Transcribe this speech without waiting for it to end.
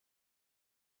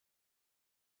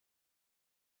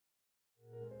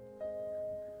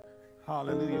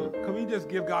Hallelujah. Can we just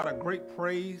give God a great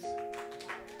praise?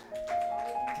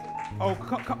 Oh,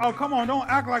 come on. Don't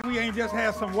act like we ain't just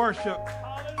had some worship.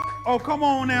 Oh, come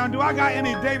on now. Do I got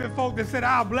any David folk that said,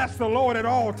 I'll bless the Lord at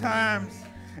all times,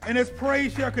 and his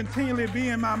praise shall continually be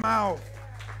in my mouth?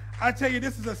 I tell you,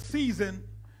 this is a season.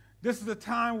 This is a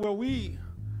time where we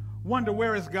wonder,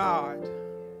 where is God?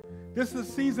 This is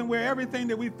a season where everything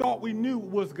that we thought we knew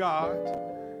was God,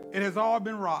 it has all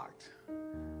been rocked.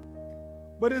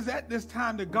 But it's at this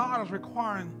time that God is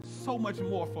requiring so much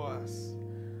more for us.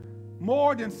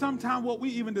 More than sometimes what we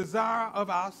even desire of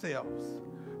ourselves.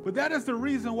 But that is the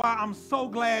reason why I'm so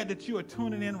glad that you are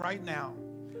tuning in right now.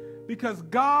 Because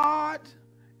God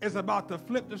is about to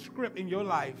flip the script in your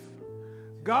life.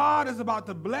 God is about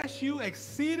to bless you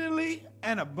exceedingly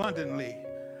and abundantly.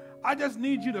 I just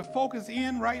need you to focus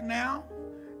in right now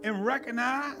and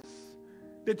recognize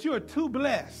that you are too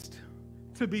blessed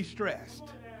to be stressed.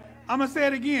 I'm going to say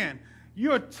it again.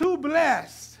 You're too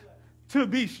blessed to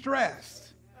be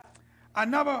stressed.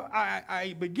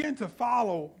 I begin to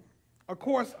follow. Of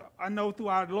course, I know through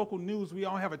our local news, we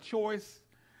don't have a choice.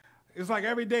 It's like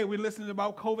every day we're listening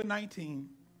about COVID-19.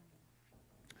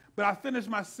 But I finished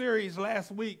my series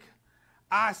last week,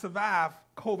 I Survived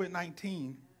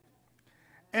COVID-19.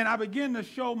 And I began to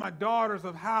show my daughters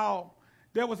of how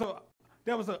there was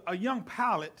a young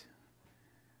pilot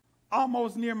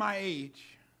almost near my age.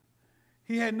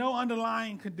 He had no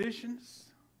underlying conditions,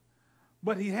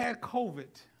 but he had COVID,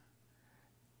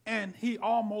 and he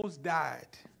almost died.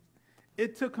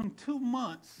 It took him 2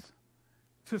 months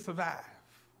to survive,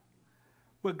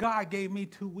 but God gave me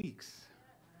 2 weeks.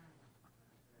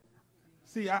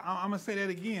 See, I'm going to say that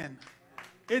again.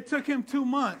 It took him 2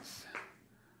 months,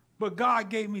 but God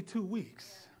gave me 2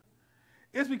 weeks.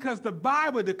 It's because the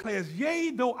Bible declares,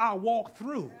 yea, though I walk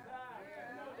through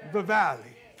the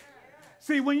valley.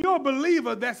 See, when you're a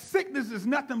believer, that sickness is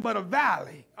nothing but a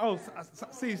valley. Oh,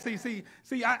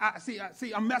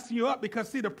 I'm messing you up because,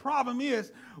 see, the problem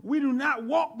is we do not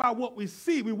walk by what we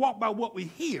see. We walk by what we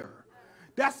hear.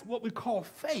 That's what we call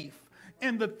faith.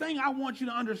 And the thing I want you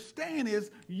to understand is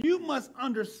you must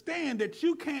understand that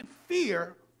you can't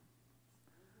fear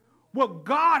what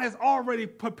God has already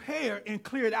prepared and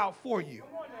cleared out for you.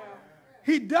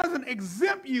 He doesn't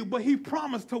exempt you, but he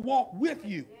promised to walk with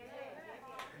you.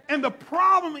 And the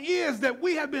problem is that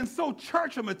we have been so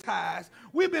churchamatized,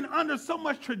 we've been under so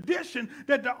much tradition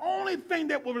that the only thing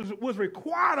that was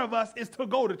required of us is to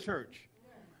go to church.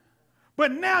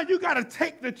 But now you got to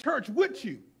take the church with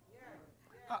you.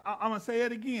 I'm going to say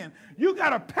it again. You got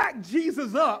to pack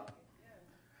Jesus up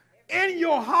in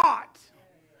your heart,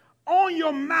 on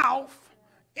your mouth,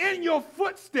 in your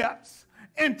footsteps,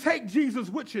 and take Jesus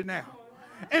with you now.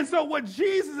 And so what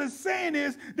Jesus is saying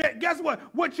is that, guess what?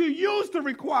 What you used to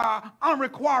require, I'm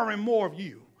requiring more of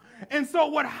you. And so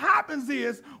what happens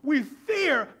is we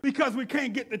fear because we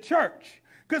can't get to church.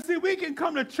 Because, see, we can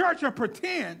come to church and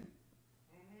pretend.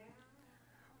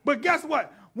 But guess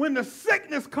what? When the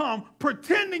sickness comes,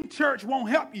 pretending church won't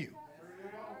help you.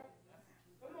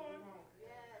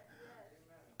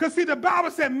 Because, see, the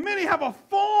Bible said many have a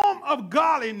form of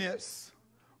godliness,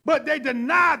 but they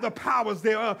deny the powers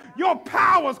thereof. Your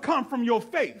powers come from your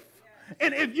faith.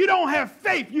 And if you don't have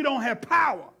faith, you don't have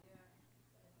power.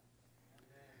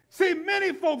 See,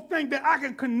 many folk think that I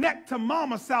can connect to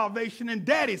mama's salvation and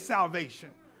daddy's salvation.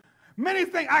 Many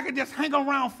think I can just hang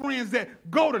around friends that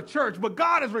go to church, but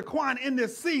God is requiring in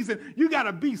this season, you got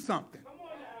to be something.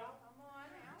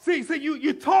 See,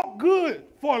 you talk good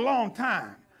for a long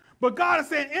time, but God is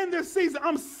saying in this season,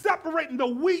 I'm separating the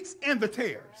wheats and the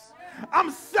tares.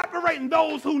 I'm separating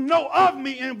those who know of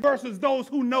me versus those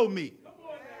who know me.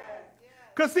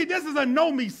 Because, see, this is a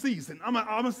know me season. I'm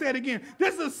going to say it again.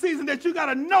 This is a season that you got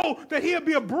to know that he'll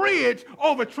be a bridge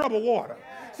over troubled water.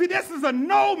 See, this is a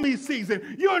know me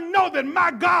season. You'll know that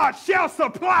my God shall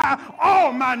supply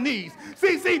all my needs.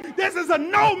 See, this is a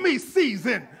know me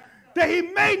season. That he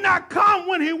may not come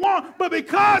when he wants, but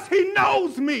because he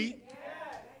knows me,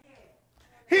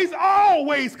 he's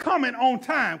always coming on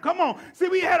time. Come on. See,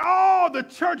 we had all the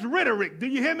church rhetoric. Do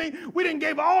you hear me? We didn't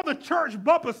give all the church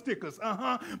bumper stickers.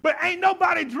 But ain't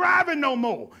nobody driving no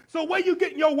more. So where you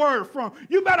getting your word from?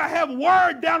 You better have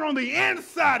word down on the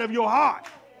inside of your heart.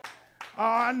 Oh,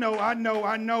 I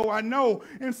know.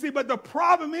 And see, but the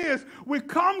problem is we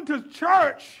come to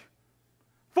church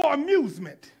for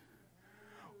amusement.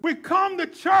 We come to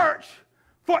church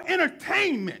for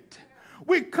entertainment.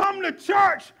 We come to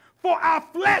church for our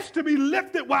flesh to be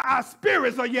lifted while our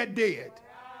spirits are yet dead.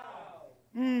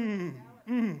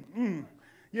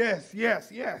 Yes.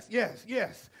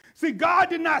 See, God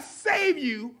did not save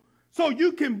you so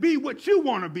you can be what you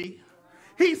want to be.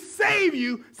 He saved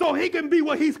you so he can be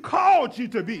what he's called you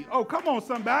to be. Oh, come on,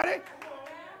 somebody.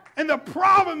 And the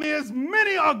problem is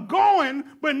many are going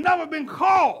but never been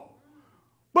called.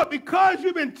 But because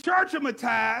you've been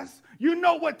churchamatized, you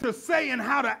know what to say and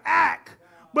how to act.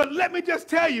 But let me just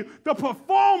tell you, the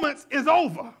performance is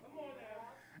over.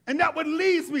 And that what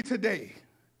leads me today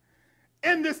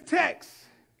in this text,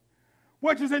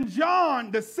 which is in John,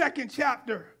 the 2nd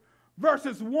chapter,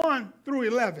 verses 1 through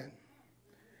 11.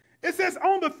 It says,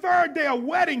 on the 3rd day, a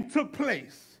wedding took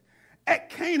place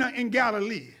at Cana in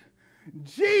Galilee.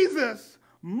 Jesus'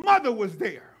 mother was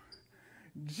there.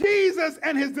 Jesus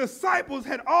and his disciples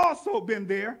had also been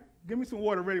there. Give me some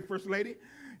water ready, First Lady.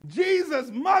 Jesus'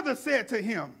 mother said to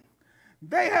him,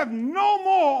 they have no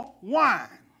more wine.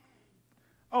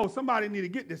 Oh, somebody need to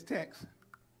get this text.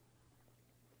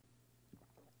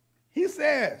 He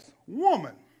says,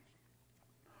 woman,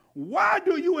 why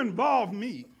do you involve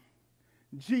me?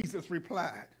 Jesus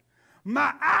replied,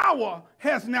 my hour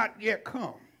has not yet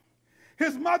come.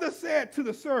 His mother said to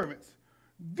the servants,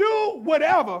 do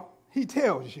whatever he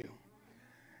tells you.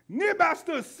 Nearby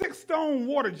stood 6 stone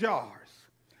water jars,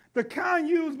 the kind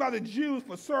used by the Jews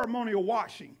for ceremonial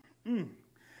washing,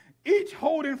 each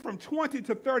holding from 20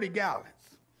 to 30 gallons.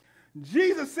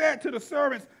 Jesus said to the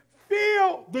servants,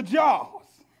 fill the jars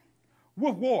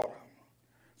with water.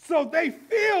 So they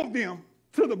filled them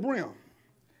to the brim.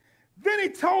 Then he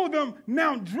told them,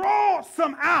 now draw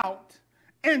some out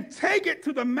and take it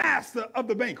to the master of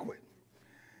the banquet.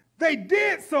 They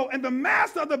did so, and the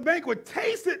master of the banquet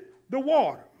tasted the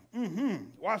water.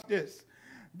 Watch this.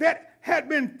 That had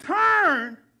been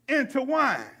turned into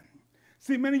wine.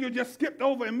 See, many of you just skipped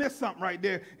over and missed something right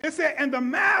there. It said, and the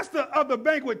master of the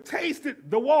banquet tasted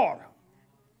the water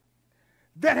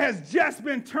that has just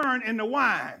been turned into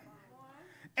wine.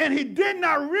 And he did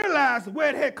not realize where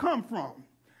it had come from,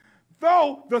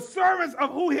 though the servants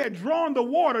of who he had drawn the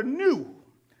water knew.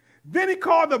 Then he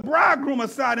called the bridegroom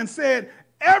aside and said,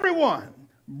 everyone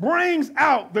brings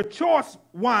out the choice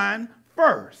wine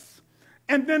first,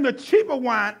 and then the cheaper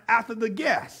wine after the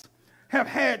guests have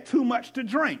had too much to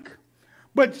drink.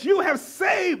 But you have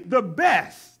saved the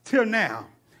best till now.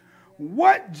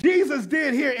 What Jesus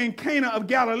did here in Cana of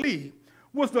Galilee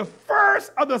was the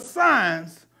first of the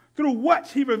signs through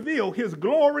which he revealed his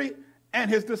glory, and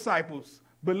his disciples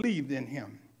believed in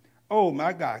him. Oh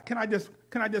my God. Can I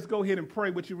just go ahead and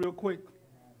pray with you real quick?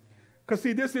 Because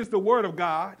see, this is the word of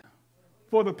God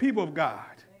for the people of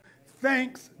God.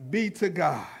 Thanks be to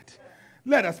God.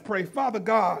 Let us pray. Father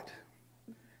God,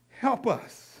 help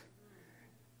us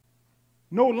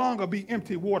no longer be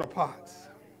empty water pots,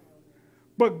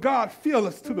 but God, fill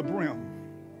us to the brim.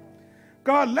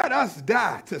 God, let us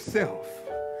die to self.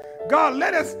 God,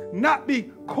 let us not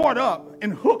be caught up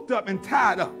and hooked up and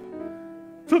tied up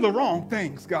to the wrong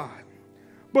things, God.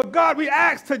 But God, we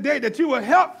ask today that you will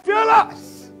help fill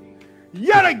us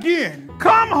yet again.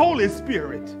 Come, Holy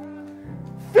Spirit.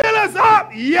 Fill us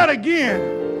up yet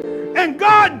again. And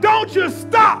God, don't you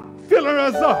stop filling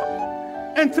us up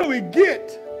until we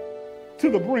get to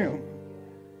the brim.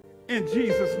 In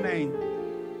Jesus' name,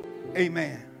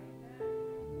 amen.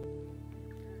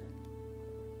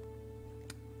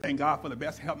 Thank God for the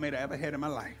best helpmate I ever had in my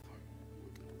life.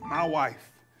 My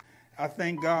wife. I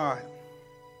thank God.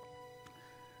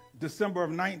 December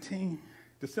 19th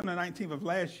of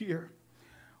last year,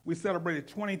 we celebrated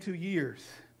 22 years.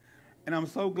 And I'm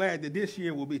so glad that this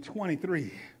year will be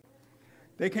 23.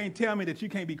 They can't tell me that you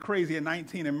can't be crazy at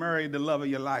 19 and marry the love of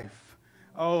your life.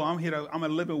 Oh, I'm a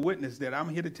living witness that. I'm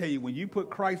here to tell you, when you put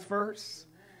Christ first,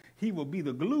 he will be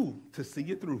the glue to see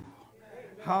you through.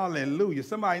 Hallelujah.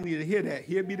 Somebody need to hear that.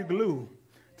 He'll be the glue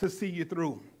to see you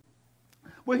through.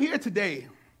 We're here today.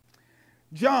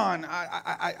 John,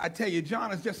 I tell you,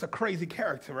 John is just a crazy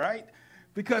character, right?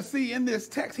 Because, see, in this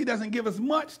text, he doesn't give us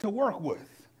much to work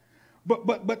with.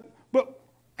 But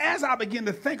as I begin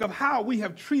to think of how we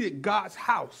have treated God's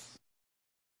house,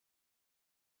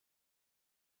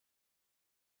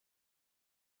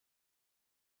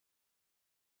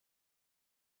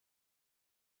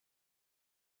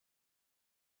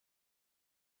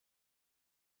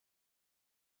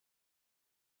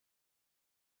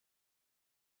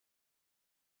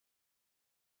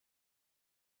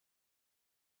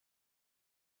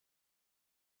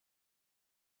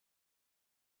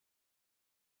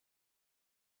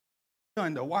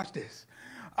 watch this.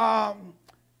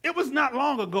 It was not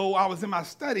long ago I was in my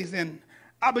studies and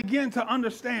I began to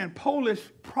understand Polish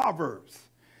proverbs.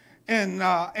 And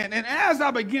as I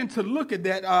began to look at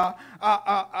that,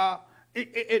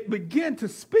 it began to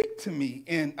speak to me.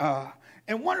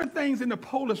 And one of the things in the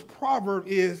Polish proverb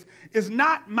is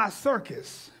not my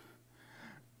circus,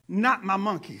 not my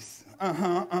monkeys.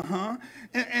 And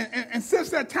since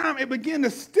that time, it began to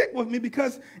stick with me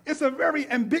because it's a very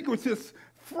ambiguous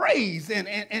phrase. And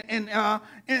the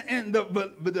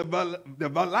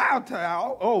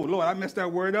volatile, oh, Lord, I messed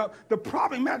that word up. The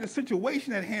problematic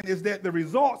situation at hand is that the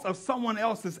results of someone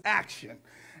else's action.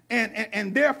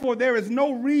 And therefore, there is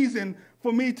no reason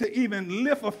for me to even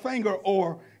lift a finger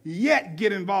or yet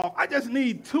get involved. I just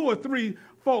need 2 or 3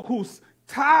 folk who's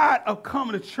tired of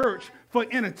coming to church for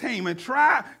entertainment,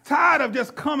 tired of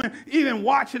just coming, even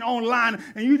watching online,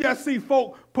 and you just see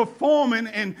folk performing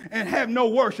and have no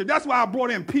worship. That's why I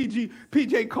brought in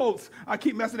PJ Coates. I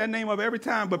keep messing that name up every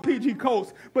time, but PG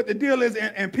Coates. But the deal is,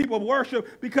 and people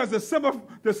worship, because the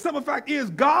simple fact is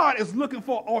God is looking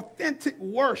for authentic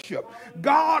worship.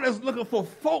 God is looking for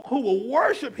folk who will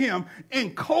worship him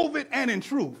in COVID and in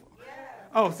truth.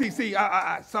 Oh, see,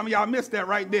 some of y'all missed that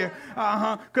right there.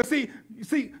 Because see,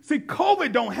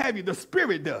 COVID don't have you. The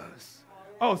Spirit does.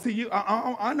 Oh, see,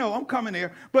 I know, I'm coming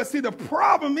there. But see, the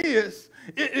problem is,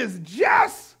 it is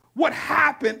just what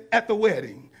happened at the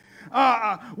wedding.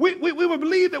 We would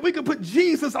believe that we could put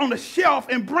Jesus on the shelf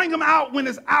and bring him out when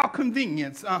it's our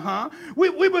convenience.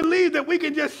 We believe that we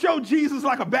can just show Jesus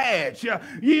like a badge.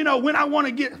 You know, when I want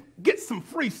to get some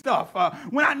free stuff,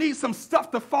 when I need some stuff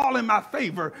to fall in my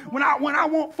favor, when I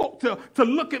want folk to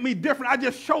look at me different, I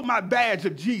just show my badge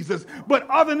of Jesus. But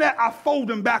other than that, I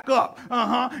fold him back up,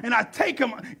 and I take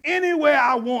him anywhere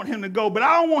I want him to go. But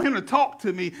I don't want him to talk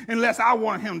to me unless I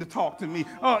want him to talk to me.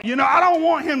 You know, I don't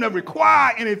want him to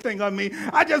require anything of me.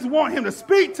 I just want him to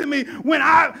speak to me when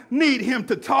I need him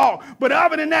to talk. But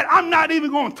other than that, I'm not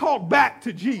even going to talk back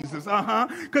to Jesus.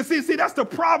 Because see, that's the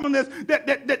problem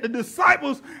that the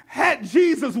disciples had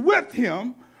Jesus with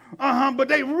him, but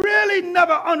they really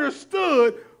never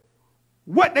understood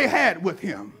what they had with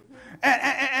him.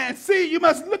 And see, you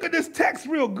must look at this text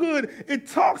real good. It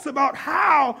talks about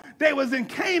how they was in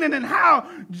Canaan and how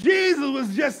Jesus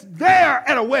was just there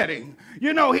at a wedding.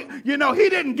 You know, he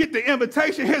didn't get the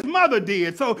invitation. His mother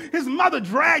did. So his mother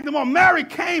dragged him on. Mary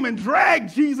came and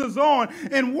dragged Jesus on.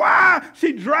 And while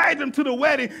she dragged him to the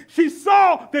wedding, she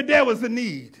saw that there was a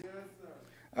need.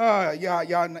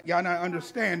 Y'all not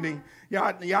understanding.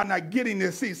 Y'all not getting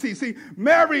this. See,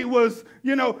 Mary was,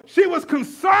 she was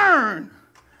concerned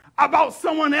about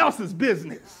someone else's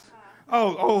business.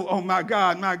 Oh, my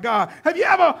God. Have you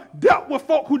ever dealt with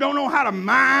folk who don't know how to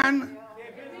mind?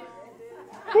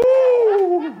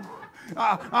 Ooh.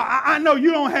 I know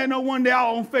you don't have no one there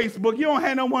on Facebook. You don't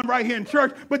have no one right here in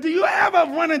church. But do you ever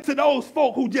run into those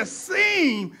folk who just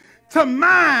seem to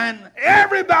mind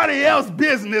everybody else's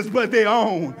business but their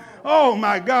own? Oh,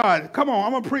 my God. Come on,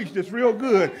 I'm going to preach this real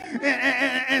good.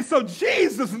 And so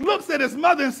Jesus looks at his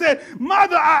mother and said,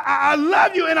 Mother, I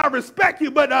love you and I respect you,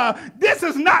 but this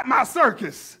is not my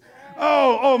circus.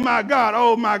 Oh, my God.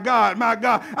 Oh, my God.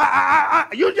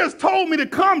 You just told me to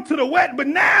come to the wedding, but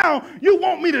now you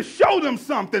want me to show them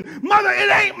something. Mother,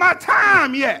 it ain't my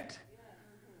time yet.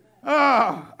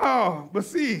 But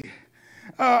see,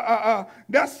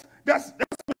 that's one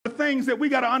of the things that we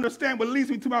got to understand, but leads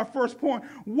me to my first point.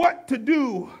 What to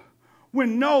do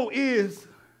when no is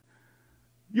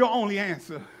your only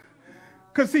answer.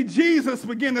 Because see, Jesus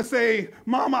began to say,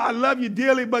 Mama, I love you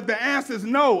dearly, but the answer is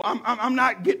no. I'm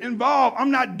not getting involved.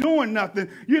 I'm not doing nothing.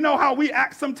 You know how we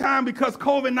act sometimes because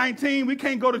COVID-19, we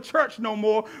can't go to church no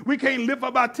more. We can't lift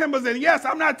up our timbers. And yes,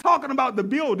 I'm not talking about the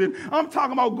building. I'm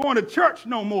talking about going to church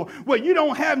no more. Well, you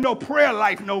don't have no prayer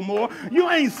life no more. You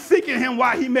ain't seeking him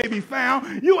while he may be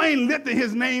found. You ain't lifting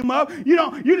his name up.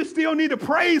 You still need a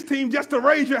praise team just to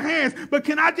raise your hands. But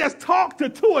can I just talk to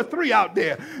 2 or 3 out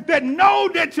there that know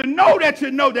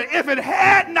that if it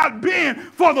had not been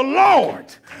for the Lord,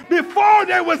 before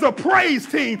there was a praise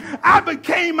team, I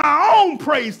became my own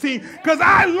praise team because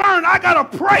I learned I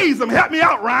got to praise him. Help me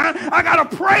out, Ryan. I got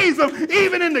to praise him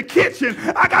even in the kitchen.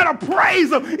 I got to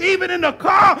praise him even in the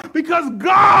car because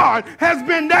God has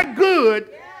been that good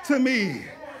to me.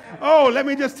 Oh, let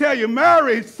me just tell you,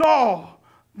 Mary saw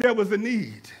there was a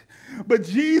need. But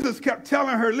Jesus kept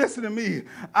telling her, listen to me,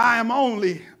 I am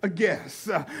only a guest.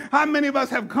 How many of us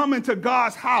have come into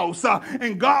God's house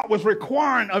and God was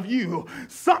requiring of you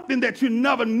something that you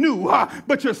never knew,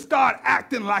 but you start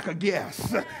acting like a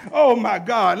guest? Oh, my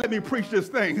God, let me preach this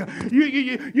thing.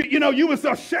 You was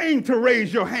ashamed to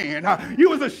raise your hand. You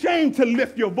was ashamed to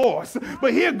lift your voice.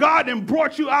 But here God then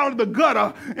brought you out of the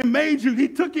gutter and he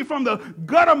took you from the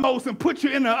guttermost and put you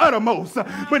in the uttermost.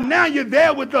 But now you're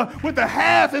there with the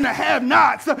half and the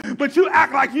have-nots, but you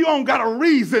act like you don't got a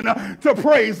reason to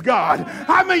praise God.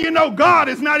 How many of you know God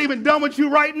is not even done with you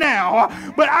right now?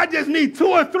 But I just need 2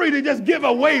 or 3 to just give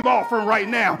a wave offering right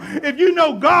now. If you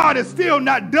know God is still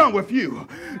not done with you.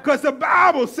 Because the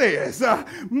Bible says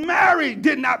Mary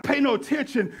did not pay no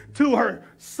attention to her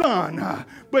son,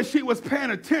 but she was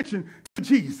paying attention to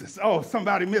Jesus. Oh,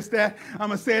 somebody missed that. I'm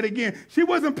going to say it again. She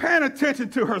wasn't paying attention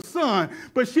to her son,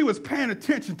 but she was paying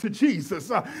attention to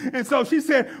Jesus. And so she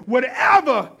said,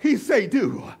 whatever he say,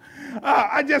 do.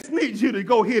 I just need you to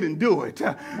go ahead and do it.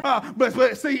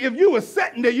 But see, if you were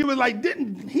sitting there, you were like,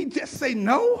 didn't he just say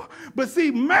no? But see,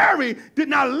 Mary did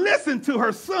not listen to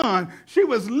her son. She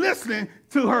was listening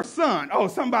to her son. Oh,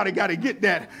 somebody got to get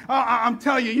that. I'm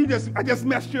telling you, I just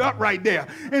messed you up right there.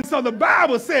 And so the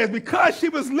Bible says because she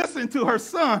was listening to her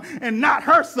son and not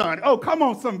her son. Oh, come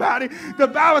on, somebody. The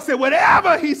Bible said,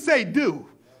 whatever he say, do.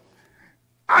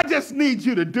 I just need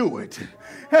you to do it.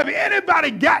 Have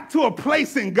anybody got to a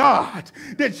place in God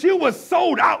that you was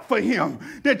sold out for him,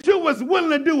 that you was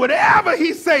willing to do whatever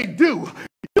he say do?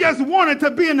 You just wanted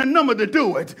to be in the number to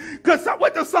do it. Because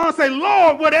what the song say,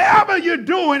 Lord, whatever you're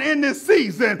doing in this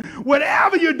season,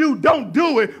 whatever you do, don't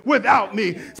do it without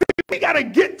me. See, we got to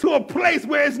get to a place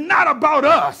where it's not about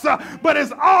us, but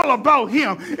it's all about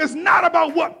him. It's not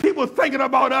about what people thinking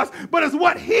about us, but it's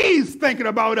what he's thinking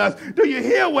about us. Do you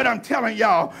hear what I'm telling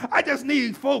y'all? I just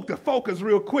need folk to focus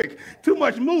real quick. Too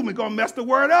much movement going to mess the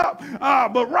word up.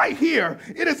 But right here,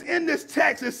 it is in this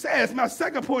text, it says, my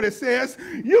second point, it says,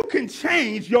 you can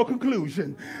change your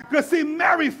conclusion. Because see,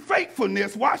 Mary's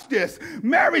faithfulness, watch this,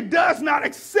 Mary does not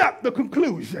accept the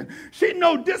conclusion. She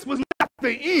know this was not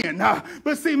the end.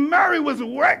 But see, Mary was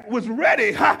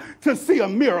ready to see a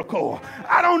miracle.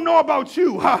 I don't know about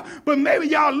you, but maybe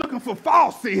y'all looking for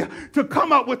Falsey to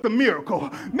come up with a miracle.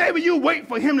 Maybe you wait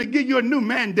for him to give you a new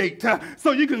mandate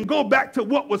so you can go back to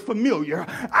what was familiar.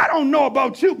 I don't know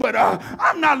about you, but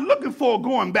I'm not looking for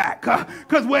going back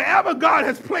because wherever God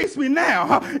has placed me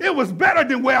now, it was better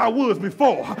than where I was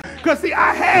before. Because see,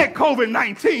 I had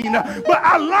COVID-19, but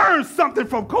I learned something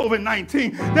from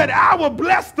COVID-19 that I will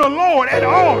bless the Lord at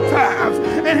all times,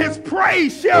 and his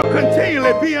praise shall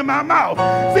continually be in my mouth.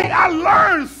 See, I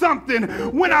learned something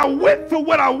when I went through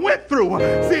what I went through.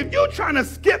 See, if you're trying to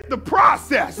skip the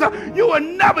process, you will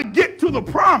never get to the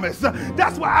promise.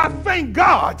 That's why I thank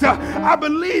God. I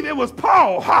believe it was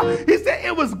Paul. He said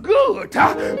it was good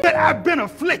that I've been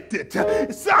afflicted.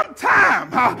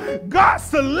 Sometimes God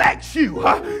selects you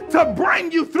to bring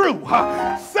you through.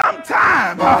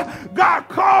 Sometimes God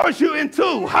calls you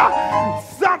into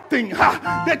something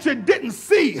that you didn't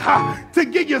see to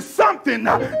give you something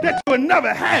that you will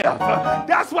never have.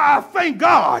 That's why I thank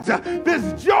God.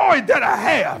 This joy that I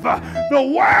have, the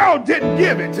world didn't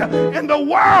give it, and the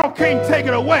world can't take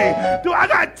it away. Do I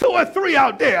got 2 or 3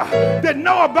 out there that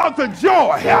know about the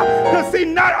joy? Because see,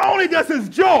 not only does his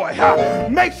joy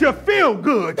makes you feel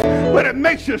good, but it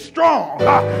makes you strong.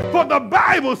 For the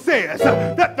Bible says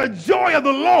that the joy of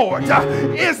the Lord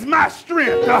is my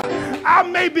strength. I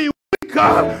may be weak,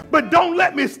 but don't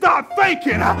let me start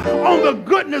thinking on the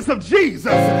goodness of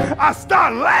Jesus. I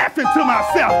start laughing to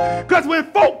myself because when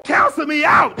folk cancel me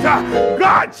out,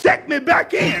 God checked me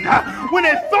back in. When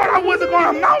they thought I wasn't going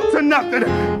to amount to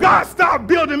nothing, God started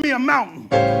building me a mountain.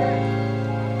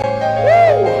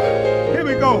 Woo! Here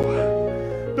we go.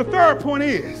 The third point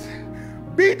is,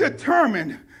 be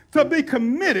determined to be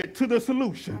committed to the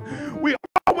solution. We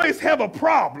always have a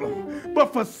problem,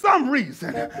 but for some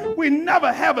reason, we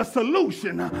never have a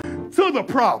solution to the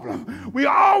problem. We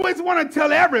always want to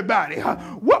tell everybody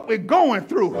what we're going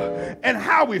through and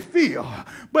how we feel.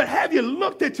 But have you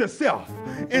looked at yourself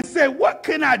and said, what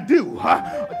can I do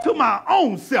to my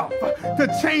own self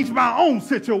to change my own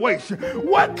situation?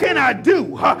 What can I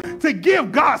do to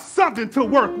give God something to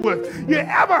work with? You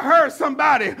ever heard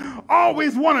somebody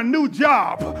always want a new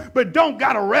job, but don't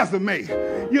got a resume?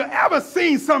 You ever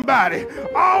seen somebody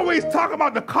always talk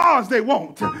about the cars they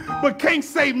want, but can't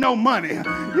save no money?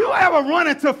 You ever run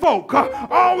into folk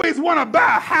always want to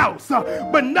buy a house,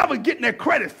 but never getting their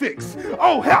credit fixed?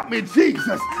 Oh, help me,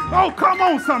 Jesus. Oh, come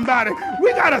on, somebody.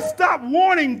 We got to stop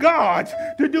wanting God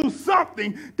to do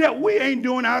something that we ain't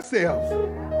doing ourselves.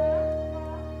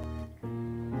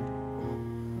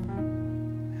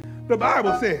 The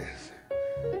Bible says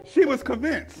she was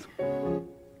convinced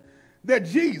that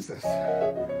Jesus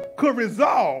could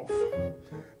resolve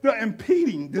the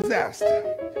impending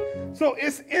disaster. So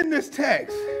it's in this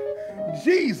text.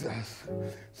 Jesus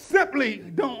simply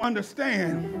don't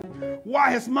understand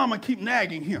why his mama keep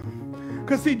nagging him.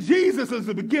 Because see, Jesus is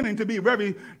beginning to be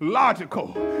very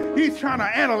logical. He's trying to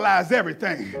analyze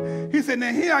everything. He said,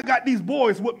 now here I got these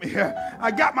boys with me here.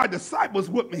 I got my disciples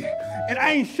with me, and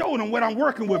I ain't showed them what I'm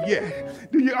working with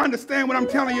yet. Do you understand what I'm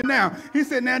telling you now? He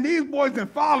said, now these boys done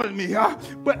followed me,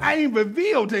 but I ain't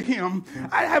revealed to him.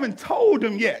 I haven't told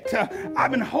them yet.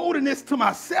 I've been holding this to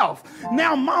myself.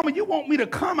 Now, mama, you want me to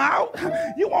come out?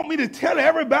 You want me to tell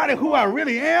everybody who I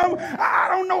really am? I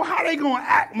don't know how they going to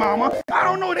act, mama. I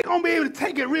don't know if they're going to be able to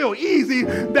take it real easy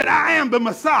that I am the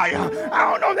Messiah.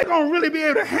 I don't know if they're going to really be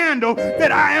able to handle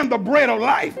that I am the bread of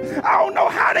life. I don't know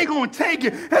how they're going to take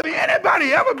it. Have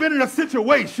anybody ever been in a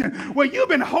situation where you've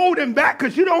been holding back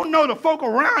because you don't know the folk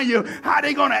around you, how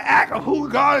they going to act or who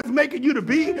God is making you to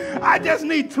be? I just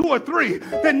need 2 or 3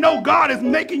 that know God is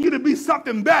making you to be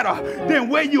something better than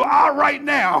where you are right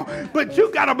now. But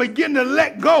you got to begin to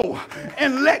let go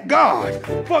and let God.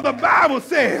 For the Bible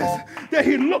says that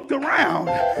he looked around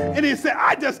and he said,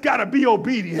 I just got to be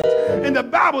obedient. And the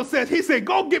Bible says, he said,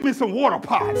 go get me some water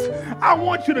pots. I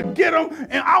want you to get them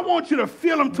and I want you to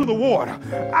fill them to the water.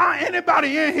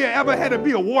 Anybody in here ever had to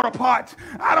be a water pot?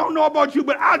 I don't know about you,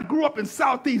 but I grew up in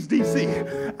Southeast D.C.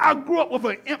 I grew up with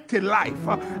an empty life.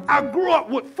 I grew up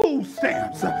with food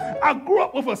stamps. I grew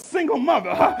up with a single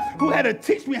mother who had to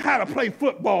teach me how to play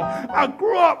football. I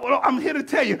grew up, I'm here to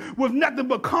tell you, with nothing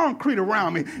but concrete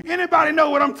around me. Anybody know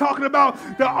what I'm talking about?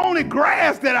 The only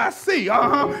grass that I see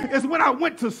is when I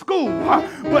went to school.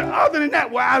 But other than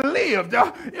that, where I lived,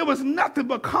 it was nothing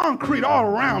but concrete all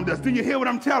around us. Do you hear what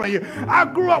I'm telling you? I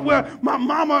grew up where my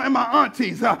mama and my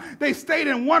aunties, they stayed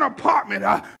in one apartment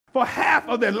for half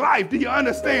of their life. Do you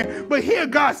understand? But here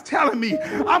God's telling me,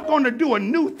 I'm going to do a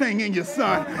new thing in your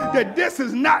son. That this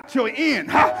is not your end,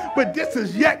 but this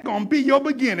is yet going to be your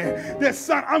beginning. That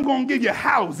son, I'm going to give you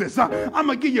houses. I'm going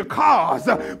to give you cars.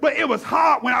 But it was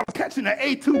hard when I was catching the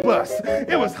A2 bus.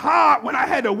 It was hard when I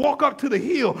had to walk up to the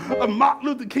hill of Martin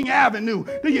Luther King Avenue.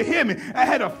 Do you hear me? I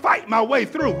had to fight my way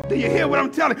through. Do you hear what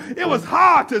I'm telling you? It was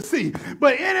hard to see.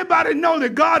 But anybody know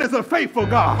that God is a faithful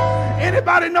God?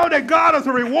 Anybody know that God is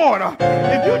a rewarder?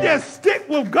 If you just stick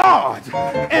with God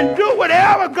and do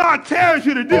whatever God tells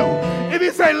you to do, if he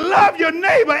say love your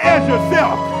neighbor as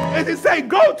yourself, if he say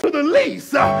go to the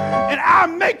least and I'll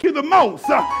make you the most,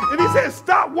 if he says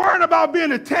stop worrying about being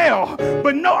the tail,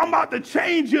 but no, I'm about to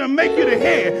change you and make you the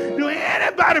head, do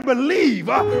anybody believe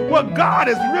what God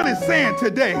is really saying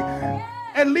today?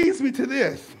 It leads me to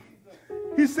this.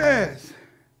 He says,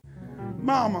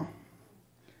 mama,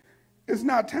 it's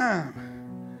not time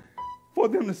for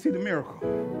them to see the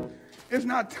miracle. It's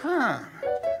not time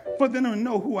for them to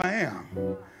know who I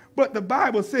am. But the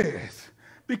Bible says,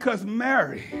 because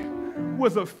Mary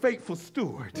was a faithful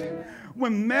steward,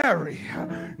 when Mary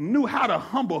knew how to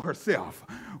humble herself,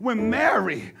 when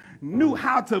Mary knew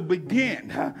how to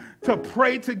begin to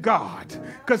pray to God.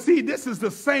 Because see, this is the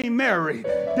same Mary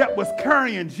that was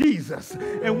carrying Jesus.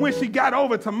 And when she got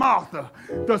over to Martha,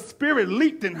 the Spirit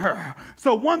leaped in her.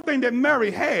 So one thing that Mary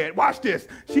had, watch this,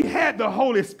 she had the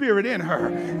Holy Spirit in her.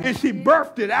 And she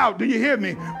birthed it out, do you hear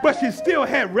me? But she still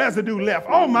had residue left.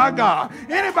 Oh my God.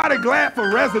 Anybody glad for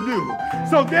residue?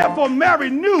 So therefore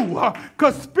Mary knew,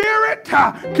 because Spirit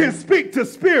can speak to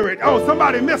Spirit. Oh,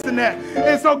 somebody missing that.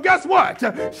 And so guess what?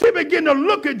 She began to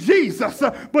look at Jesus,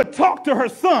 but talk to her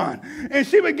son. And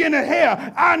she began to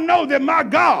hear, I know that my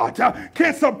God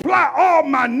can supply all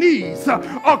my needs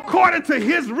according to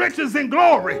his riches and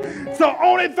glory. So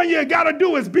only thing you got to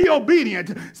do is be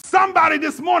obedient. Somebody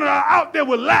this morning are out there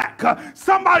with lack.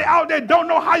 Somebody out there don't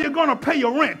know how you're going to pay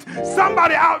your rent.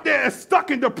 Somebody out there is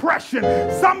stuck in depression.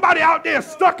 Somebody out there is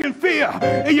stuck in fear,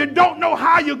 and you don't know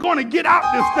how you're going to get out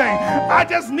this thing. I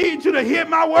just need you to hear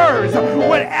my words.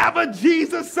 Whatever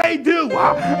Jesus say do,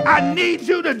 I need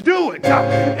you to do it.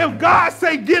 If God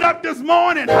say get up this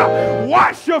morning,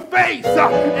 wash your face,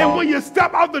 and when you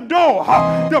step out the door,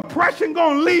 depression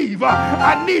gonna leave.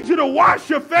 I need you to wash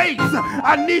your face.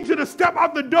 I need you to step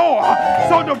out the door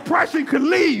so depression can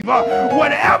leave.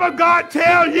 Whatever God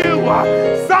tells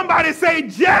you, somebody say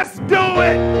just do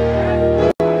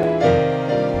it.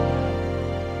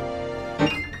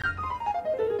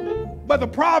 But the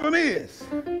problem is,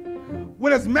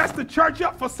 what has messed the church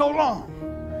up for so long,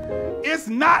 it's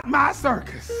not my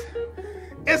circus.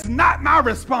 It's not my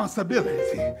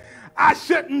responsibility. I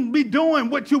shouldn't be doing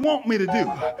what you want me to do?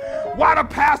 Why the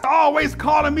pastor always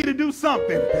calling me to do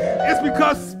something? It's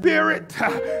because spirit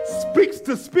speaks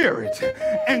to spirit.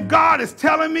 And God is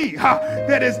telling me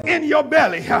that it's in your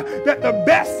belly, that the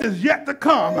best is yet to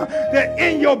come, that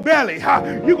in your belly,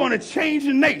 you're going to change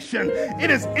the nation.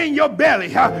 It is in your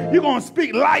belly. You're going to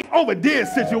speak life over dead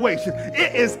situations.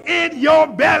 It is in your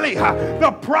belly.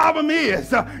 The problem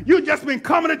is you just been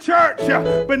coming to church,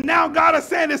 but now God is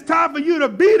saying it's time for you to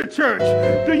be the church.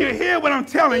 Do you hear what I'm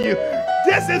telling you?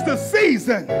 This is the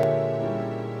season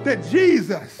that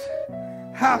Jesus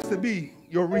has to be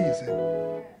your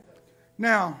reason.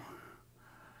 Now,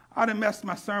 I done messed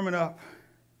my sermon up.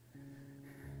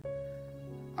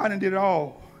 I done did it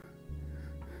all.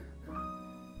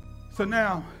 So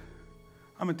now,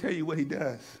 I'm going to tell you what he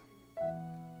does.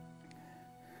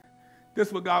 This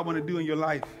is what God wants to do in your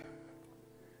life.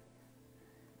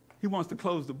 He wants to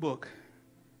close the book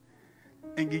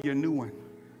and give you a new one.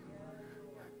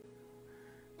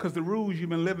 Because the rules you've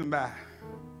been living by,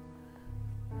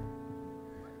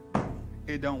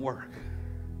 it don't work.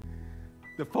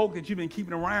 The folk that you've been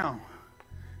keeping around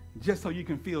just so you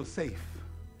can feel safe,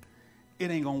 it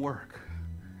ain't going to work.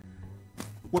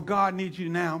 What God needs you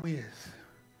now is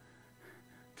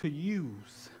to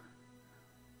use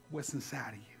what's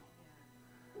inside of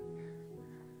you.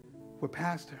 Well,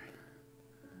 Pastor,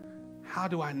 how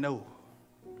do I know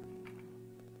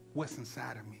what's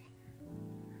inside of me?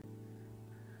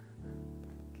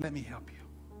 Let me help you.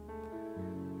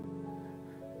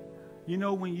 You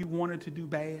know when you wanted to do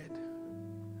bad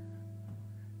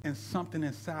and something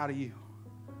inside of you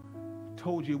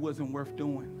told you it wasn't worth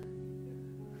doing?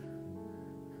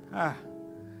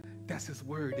 That's his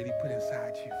word that he put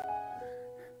inside you.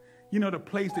 You know the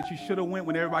place that you should have went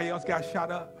when everybody else got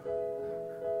shot up?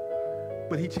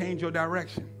 But he changed your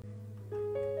direction.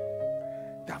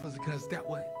 That was because that's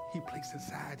what he placed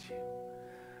inside you.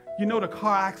 You know the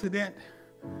car accident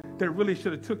that really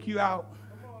should have took you out,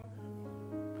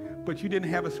 but you didn't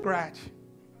have a scratch?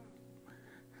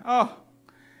 Oh,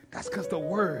 that's because the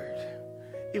word,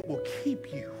 it will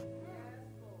keep you.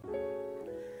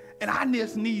 And I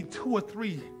just need 2 or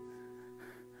 3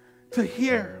 to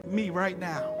hear me right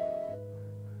now.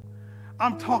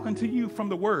 I'm talking to you from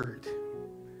the word.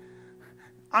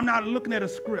 I'm not looking at a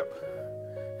script.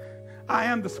 I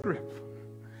am the script.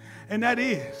 And that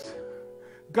is,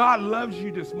 God loves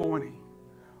you this morning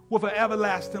with an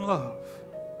everlasting love.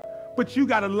 But you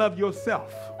got to love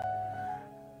yourself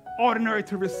ordinary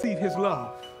to receive his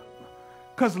love.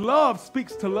 Because love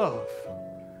speaks to love.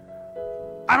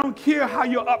 I don't care how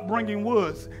your upbringing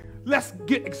was. Let's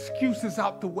get excuses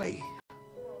out the way.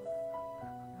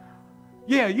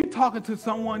 Yeah, you're talking to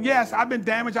someone. Yes, I've been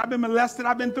damaged. I've been molested.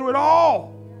 I've been through it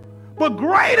all. But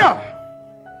greater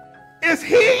is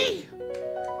he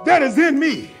that is in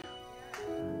me.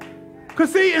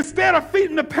 Because see, instead of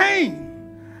feeding the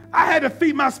pain, I had to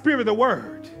feed my spirit the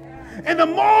word. And the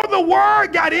more the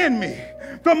word got in me,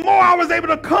 the more I was able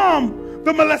to calm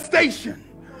the molestation.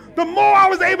 The more I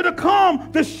was able to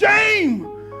calm the shame.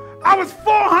 I was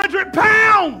 400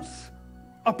 pounds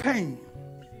of pain.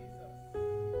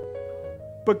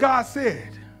 But God said,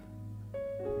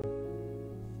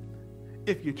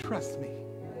 if you trust me,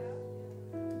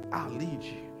 I'll lead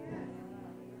you.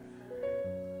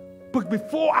 But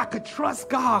before I could trust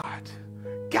God,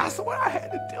 guess what I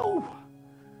had to do?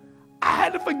 I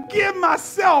had to forgive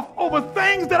myself over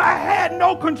things that I had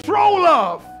no control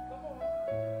of.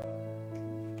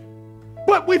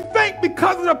 But we think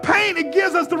because of the pain, it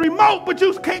gives us the remote, but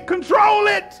you can't control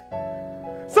it.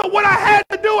 So what I had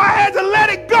to do, I had to let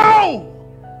it go.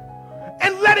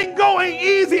 And letting go ain't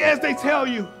easy as they tell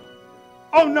you.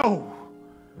 Oh no.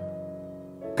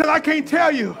 Because I can't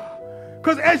tell you.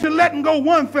 Because as you're letting go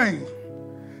one thing,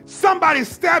 somebody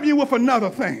stab you with another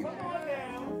thing.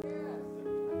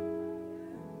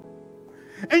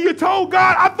 And you told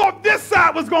God, I thought this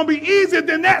side was going to be easier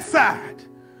than that side.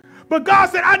 But God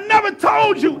said, I never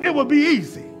told you it would be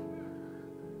easy.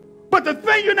 But the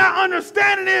thing you're not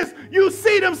understanding is you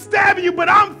see them stabbing you, but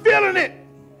I'm feeling it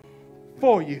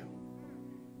for you.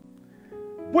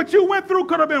 What you went through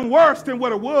could have been worse than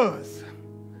what it was.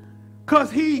 Because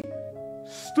he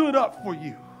stood up for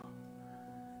you.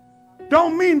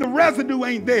 Don't mean the residue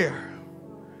ain't there.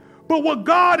 But what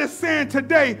God is saying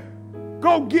today,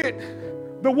 go get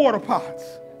the water pots.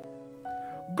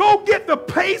 Go get the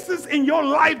places in your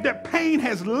life that pain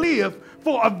has lived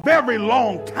for a very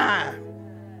long time.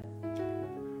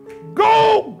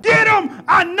 Go get them.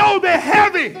 I know they're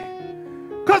heavy.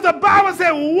 Because the Bible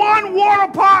said one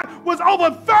water pot was over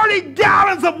 30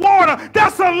 gallons of water.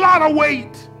 That's a lot of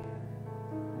weight.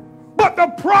 But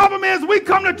But the problem is we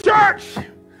come to church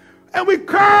and we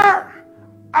carry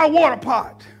our water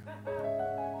pot.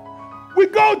 We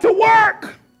go to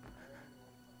work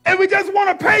and we just want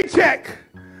a paycheck,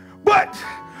 but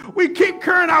we keep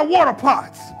carrying our water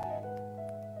pots.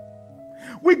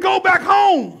 We go back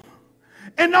home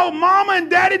and no, mama and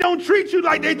daddy don't treat you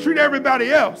like they treat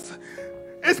everybody else.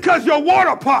 It's because your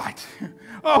water pot.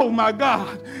 Oh my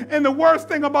God. And the worst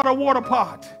thing about a water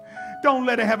pot, don't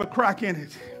let it have a crack in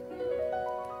it.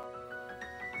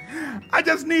 I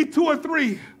just need 2 or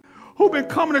 3 who've been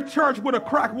coming to church with a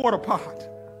cracked water pot.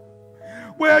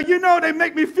 Well, you know, they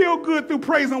make me feel good through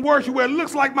praise and worship where it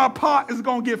looks like my pot is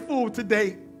going to get full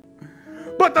today.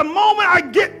 But the moment I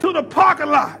get to the parking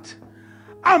lot,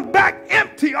 I'm back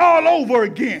empty all over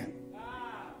again.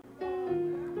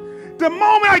 The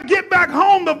moment I get back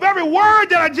home, the very word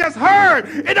that I just heard,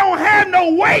 it don't have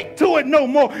no weight to it no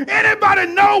more. Anybody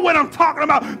know what I'm talking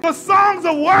about? The songs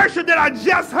of worship that I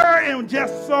just heard and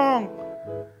just sung,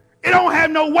 it don't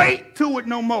have no weight to it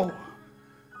no more.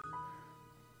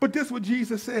 But this is what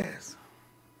Jesus says.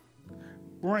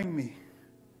 Bring me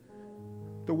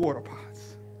the water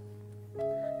pots.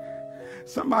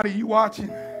 Somebody you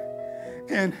watching,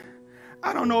 and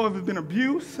I don't know if it's been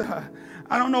abuse.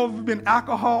 I don't know if it's been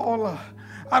alcohol.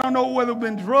 I don't know whether it's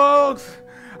been drugs.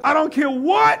 I don't care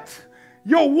what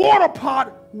your water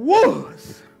pot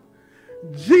was.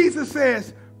 Jesus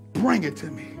says, bring it to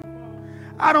me.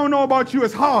 I don't know about you,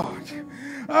 it's hard.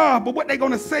 But what they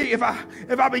gonna say if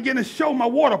I begin to show my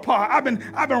water pot? I've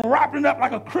been wrapping it up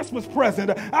like a Christmas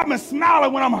present. I've been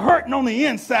smiling when I'm hurting on the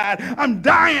inside. I'm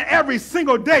dying every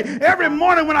single day. Every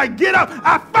morning when I get up,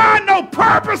 I find no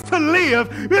purpose to live.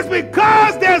 It's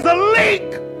because there's a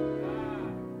leak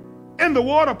in the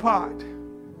water pot.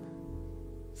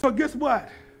 So guess what?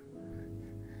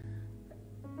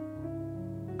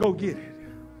 Go get it.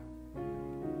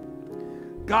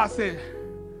 God said,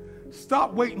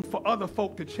 stop waiting for other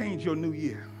folk to change your new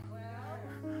year.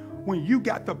 When you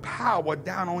got the power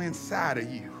down on inside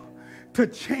of you to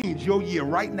change your year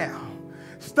right now.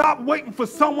 Stop waiting for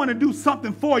someone to do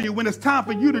something for you when it's time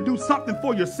for you to do something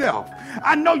for yourself.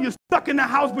 I know you're stuck in the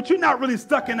house, but you're not really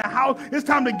stuck in the house. It's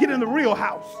time to get in the real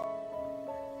house.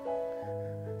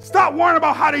 Stop worrying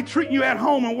about how they treat you at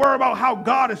home and worry about how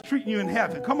God is treating you in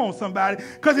heaven. Come on, somebody.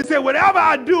 Because he said, whatever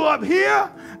I do up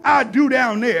here, I do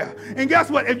down there. And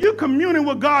guess what? If you're communing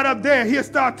with God up there, he'll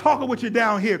start talking with you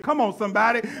down here. Come on,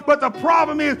 somebody. But the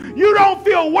problem is you don't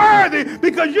feel worthy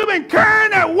because you've been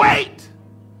carrying that weight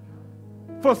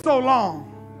for so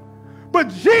long. But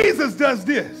Jesus does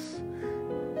this.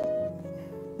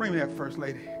 Bring me that first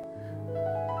lady.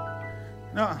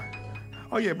 No.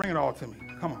 Oh, yeah, bring it all to me.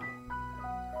 Come on.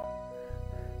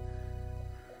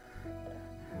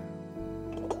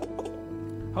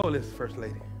 Hold this, First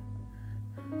Lady.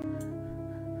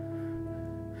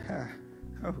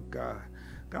 Oh, God.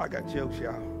 God got jokes,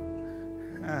 y'all.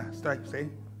 Stay.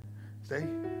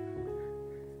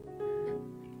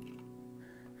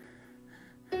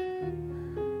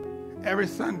 Every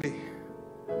Sunday,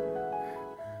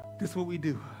 this is what we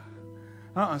do.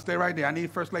 Stay right there. I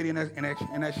need First Lady in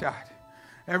that shot.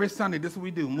 Every Sunday, this is what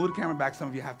we do. Move the camera back. Some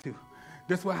of you have to.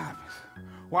 This is what happens.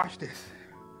 Watch this.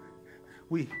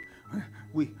 We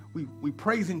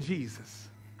praising Jesus.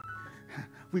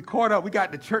 We caught up. We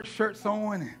got the church shirts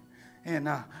on, and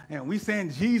we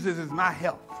saying Jesus is my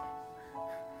help.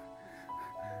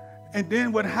 And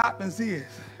then what happens is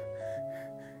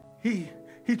he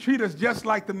treat us just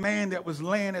like the man that was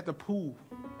laying at the pool.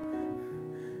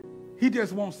 He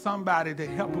just wants somebody to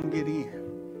help him get in.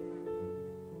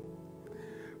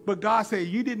 But God said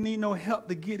you didn't need no help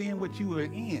to get in what you were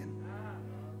in.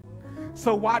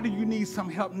 So why do you need some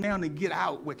help now to get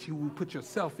out what you put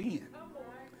yourself in?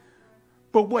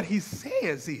 But what he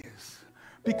says is,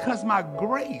 because my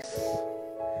grace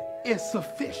is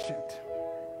sufficient.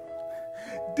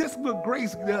 This is what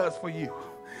grace does for you.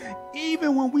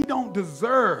 Even when we don't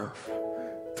deserve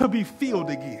to be filled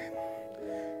again.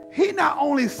 He not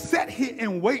only sat here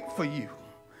and wait for you,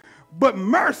 but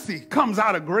mercy comes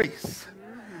out of grace.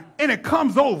 And it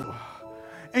comes over.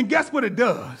 And guess what it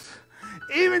does?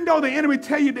 Even though the enemy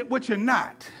tell you that what you're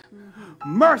not,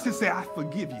 mercy say, I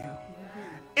forgive you.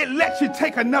 It lets you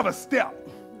take another step.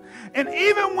 And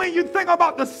even when you think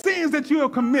about the sins that you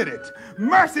have committed,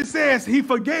 mercy says he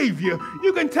forgave you.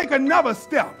 You can take another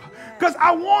step. Because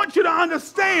I want you to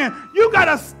understand, you got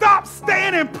to stop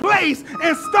staying in place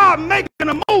and start making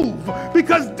a move.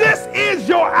 Because this is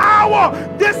your hour,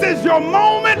 this is your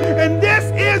moment, and this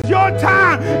is your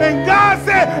time. And God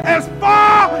said, as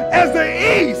far as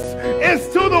the east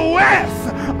is to the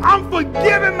west, I'm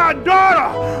forgiving my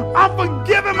daughter. I'm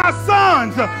forgiving my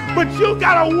sons. But you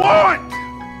got to want.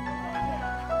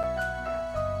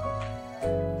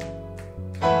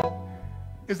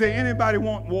 Is there anybody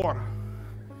want water?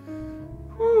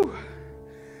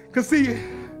 Because see,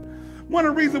 one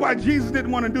of the reasons why Jesus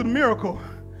didn't want to do the miracle,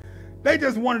 they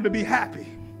just wanted to be happy.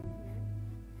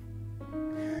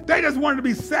 They just wanted to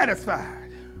be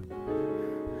satisfied.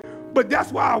 But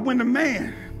that's why when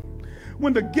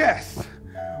the guests,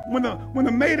 when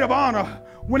the maid of honor,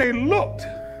 when they looked,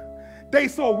 they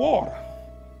saw water.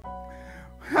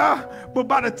 But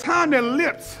by the time their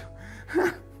lips,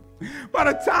 by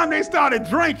the time they started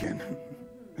drinking,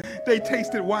 they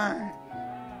tasted wine.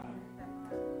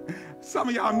 Some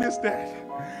of y'all missed that.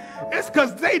 It's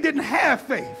because they didn't have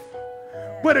faith.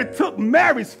 But it took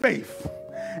Mary's faith.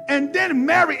 And then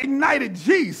Mary ignited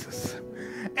Jesus.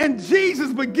 And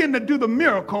Jesus began to do the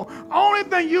miracle. Only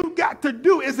thing you got to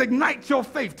do is ignite your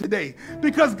faith today.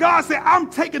 Because God said, I'm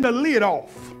taking the lid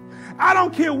off. I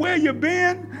don't care where you've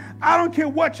been. I don't care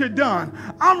what you've done.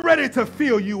 I'm ready to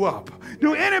fill you up.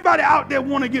 Do anybody out there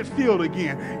want to get filled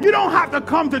again? You don't have to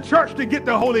come to church to get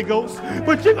the Holy Ghost,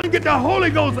 but you can get the Holy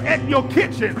Ghost at your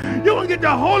kitchen. You can get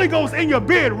the Holy Ghost in your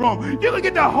bedroom. You can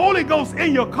get the Holy Ghost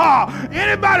in your car.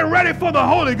 Anybody ready for the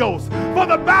Holy Ghost? For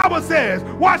the Bible says,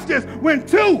 watch this, when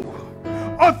 2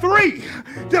 or 3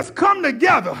 just come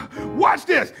together, watch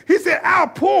this. He said, I'll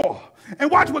pour. And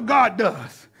watch what God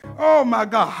does. Oh my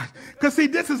God. Because see,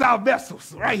 this is our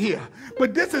vessels right here.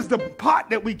 But this is the pot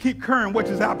that we keep carrying, which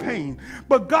is our pain.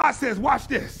 But God says, watch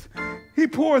this. He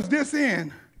pours this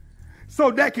in so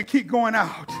that can keep going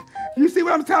out. You see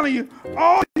what I'm telling you?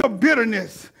 All your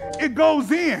bitterness, it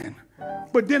goes in,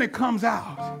 but then it comes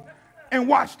out. And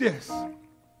watch this.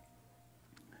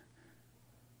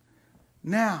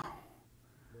 Now,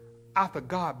 after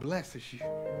God blesses you,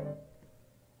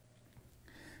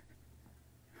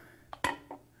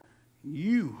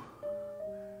 you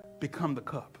become the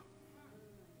cup.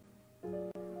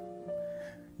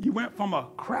 You went from a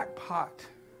crack pot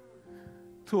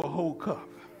to a whole cup.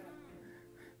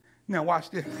 Now watch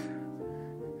this.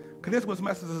 Because this is what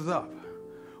messes us up.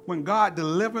 When God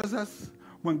delivers us,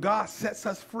 when God sets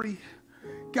us free,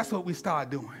 guess what we start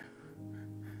doing?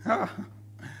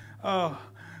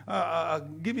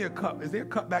 Give me a cup. Is there a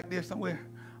cup back there somewhere?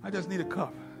 I just need a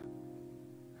cup.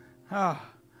 Oh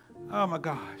my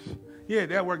gosh. Yeah,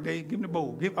 that worked, Dave. Give me the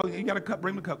bowl. Oh, you got a cup?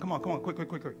 Bring the cup. Come on,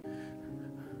 quick.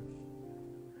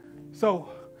 So,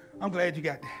 I'm glad you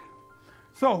got that.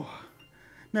 So,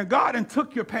 now God done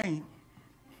took your pain.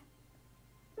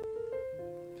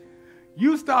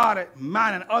 You started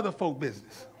minding other folk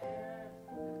business.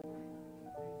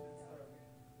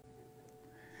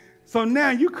 So now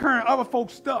you carrying other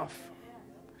folks' stuff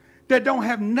that don't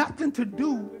have nothing to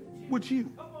do with you.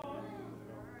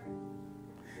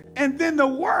 And then the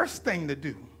worst thing to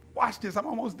do, watch this, I'm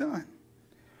almost done.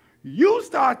 You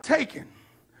start taking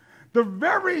the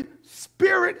very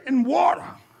spirit and water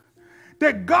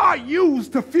that God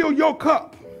used to fill your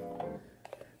cup.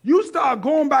 You start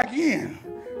going back in,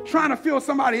 trying to fill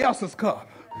somebody else's cup.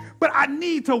 But I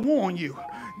need to warn you,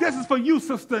 this is for you,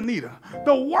 Sister Anita.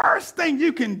 The worst thing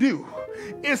you can do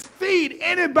is feed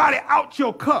anybody out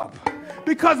your cup.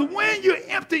 Because when you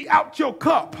empty out your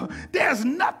cup, there's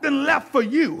nothing left for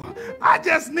you. I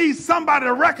just need somebody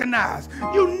to recognize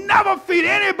you never feed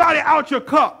anybody out your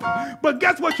cup. But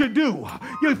guess what you do?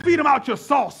 You feed them out your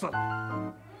saucer.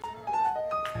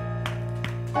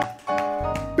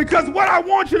 Because what I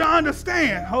want you to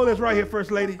understand, hold this right here,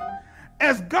 First Lady,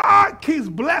 as God keeps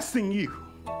blessing you,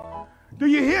 do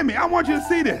you hear me? I want you to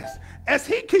see this. As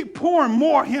he keep pouring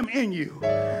more of him in you,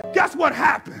 guess what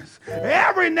happens?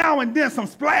 Every now and then some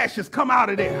splashes come out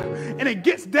of there and it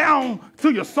gets down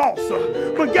to your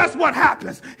saucer. But guess what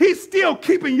happens? He's still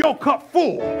keeping your cup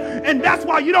full. And that's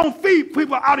why you don't feed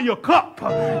people out of your cup.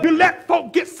 You let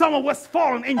folk get some of what's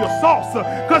falling in your saucer.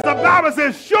 Because the Bible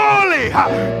says, surely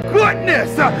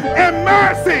goodness and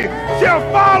mercy shall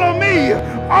follow me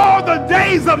all the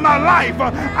days of my life.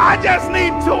 I just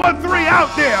need 2 or 3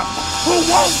 out there who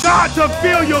want God to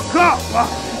fill your cup.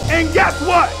 And guess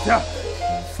what?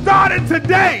 Starting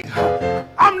today,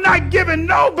 I'm not giving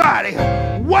nobody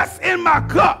what's in my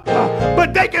cup,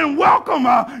 but they can welcome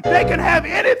her. They can have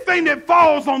anything that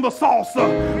falls on the saucer.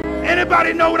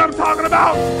 Anybody know what I'm talking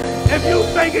about? If you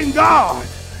thanking God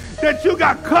that you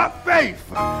got cup faith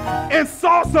and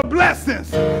saucer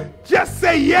blessings, just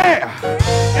say yeah.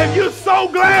 If you're so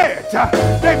glad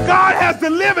that God has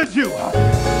delivered you,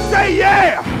 say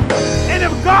yeah. And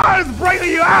if God is breaking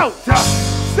you out,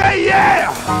 say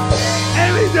yeah.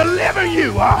 And he's delivering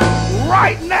you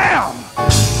right now,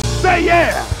 say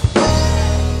yeah.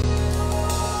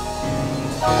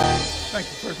 Thank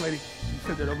you, First Lady. You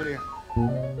said that over there.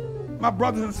 My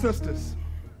brothers and sisters,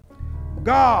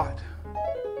 God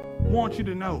wants you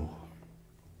to know,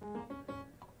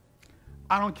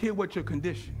 I don't care what your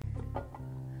condition,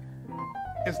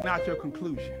 it's not your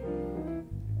conclusion.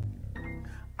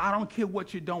 I don't care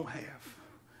what you don't have.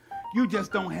 You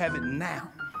just don't have it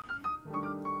now.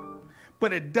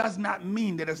 But it does not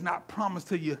mean that it's not promised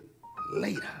to you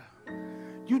later.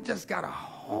 You just got to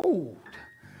hold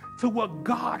to what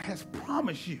God has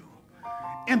promised you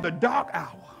in the dark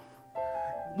hour.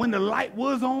 When the light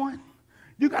was on,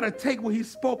 you got to take what he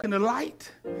spoke in the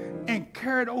light and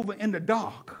carry it over in the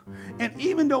dark. And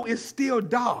even though it's still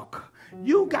dark,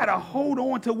 you got to hold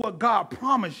on to what God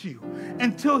promised you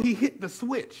until he hit the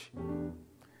switch.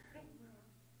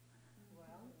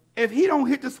 If he don't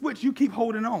hit the switch, you keep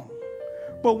holding on.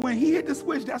 But when he hit the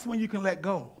switch, that's when you can let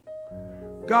go.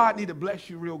 God need to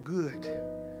bless you real good.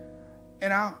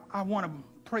 And I want to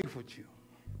pray for you.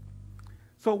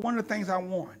 So one of the things I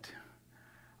want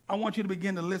you to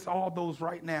begin to list all those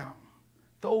right now.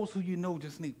 Those who you know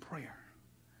just need prayer.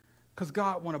 Because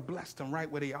God want to bless them right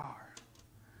where they are.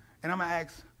 And I'm going to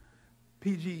ask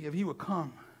PG if he would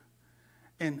come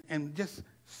and just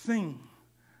sing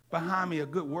behind me a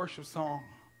good worship song.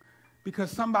 Because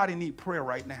somebody need prayer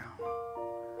right now.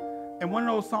 And one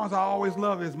of those songs I always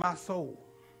love is My Soul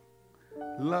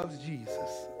Loves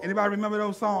Jesus. Anybody remember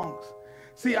those songs?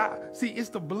 See, it's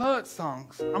the blood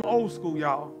songs. I'm old school,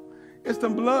 y'all. It's the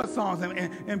blood songs.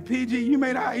 And PG, you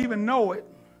may not even know it.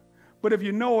 But if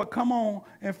you know it, come on.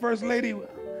 And First Lady,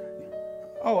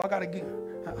 oh, I got to get,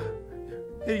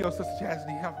 here you go, Sister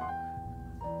Chastity.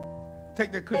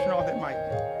 Take that cushion off that mic.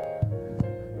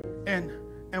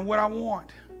 And what I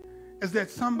want is that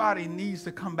somebody needs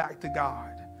to come back to God.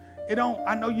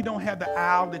 I know you don't have the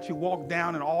aisle that you walk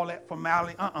down and all that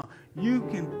formality. You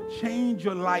can change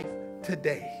your life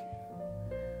today.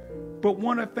 But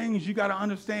one of the things you got to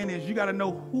understand is you got to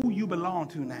know who you belong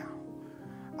to now.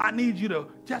 I need you to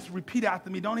just repeat after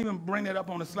me. Don't even bring that up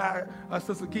on the slide,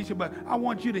 Sister Keisha, but I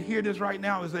want you to hear this right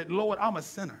now is that, Lord, I'm a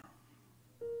sinner.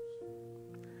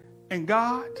 And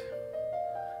God,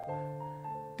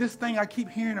 this thing I keep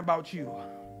hearing about you,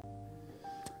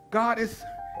 God, it's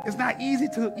not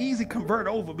easy convert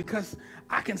over because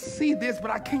I can see this, but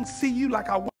I can't see you like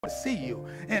I want to see you.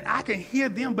 And I can hear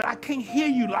them, but I can't hear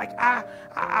you like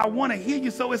I want to hear you.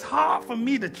 So it's hard for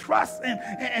me to trust and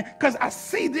because I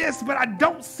see this, but I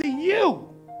don't see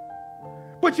you.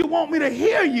 But you want me to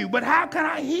hear you, but how can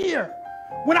I hear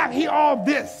when I hear all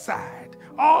this side,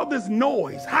 all this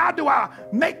noise? How do I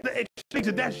make the exchange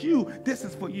that that's you, this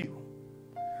is for you?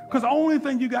 Because the only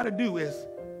thing you got to do is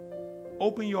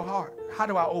open your heart. How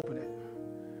do I open it?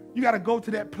 You got to go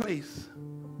to that place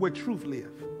where truth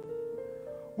lives.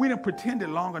 We done pretended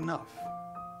long enough.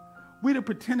 We done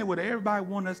pretended what everybody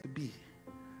wants us to be.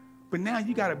 But now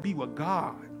you got to be what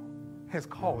God has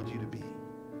called you to be.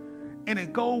 And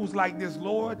it goes like this,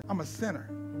 Lord, I'm a sinner.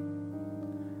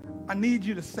 I need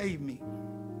you to save me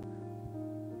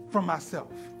from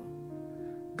myself.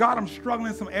 God, I'm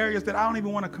struggling in some areas that I don't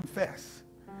even want to confess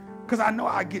because I know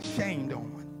I get shamed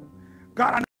on.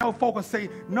 God, I know folks say,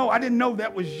 no, I didn't know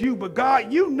that was you, but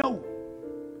God, you know.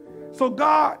 So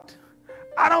God,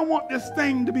 I don't want this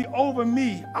thing to be over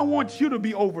me. I want you to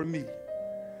be over me.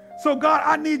 So God,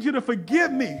 I need you to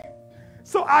forgive me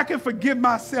so I can forgive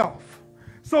myself.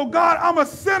 So God, I'm a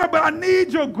sinner, but I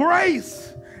need your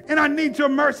grace and I need your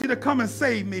mercy to come and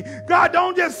save me. God,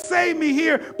 don't just save me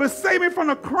here, but save me from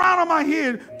the crown of my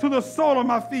head to the sole of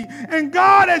my feet. And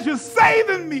God, as you're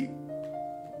saving me,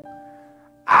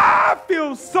 I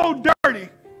feel so dirty.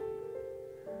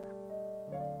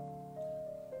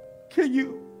 Can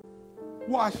you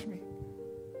wash me?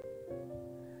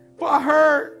 For I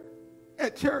heard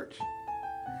at church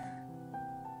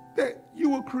that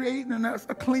you were creating in us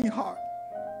a clean heart.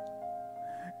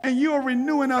 And you are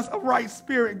renewing us a right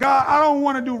spirit. God, I don't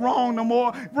want to do wrong no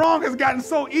more. Wrong has gotten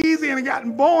so easy and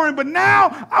gotten boring, but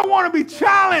now I want to be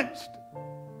challenged.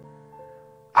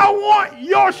 I want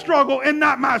your struggle and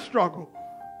not my struggle.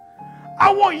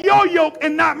 I want your yoke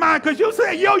and not mine, because you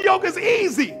said your yoke is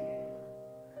easy,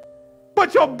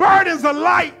 but your burdens are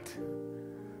light.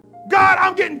 God,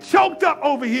 I'm getting choked up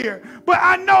over here, but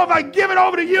I know if I give it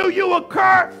over to you, you will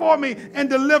care it for me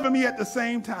and deliver me at the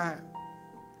same time.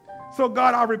 So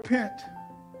God, I repent.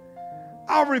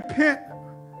 I repent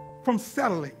from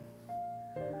settling.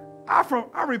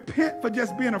 I repent for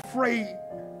just being afraid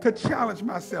to challenge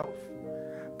myself.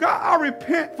 God, I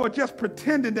repent for just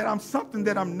pretending that I'm something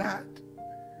that I'm not.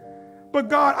 But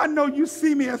God, I know you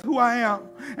see me as who I am.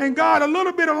 And God, a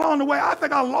little bit along the way, I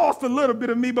think I lost a little bit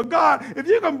of me. But God, if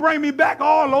you can bring me back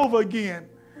all over again,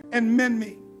 and mend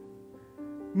me.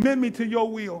 Mend me to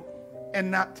your will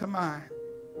and not to mine.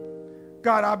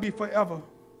 God, I'll be forever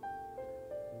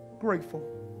grateful.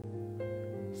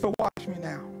 So wash me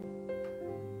now,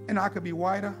 and I could be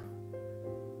whiter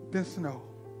than snow.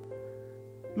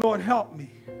 Lord, help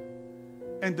me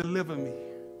and deliver me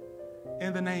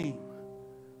in the name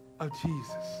of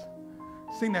Jesus.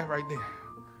 Sing that right there.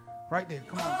 Right there.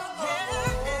 Come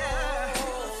on.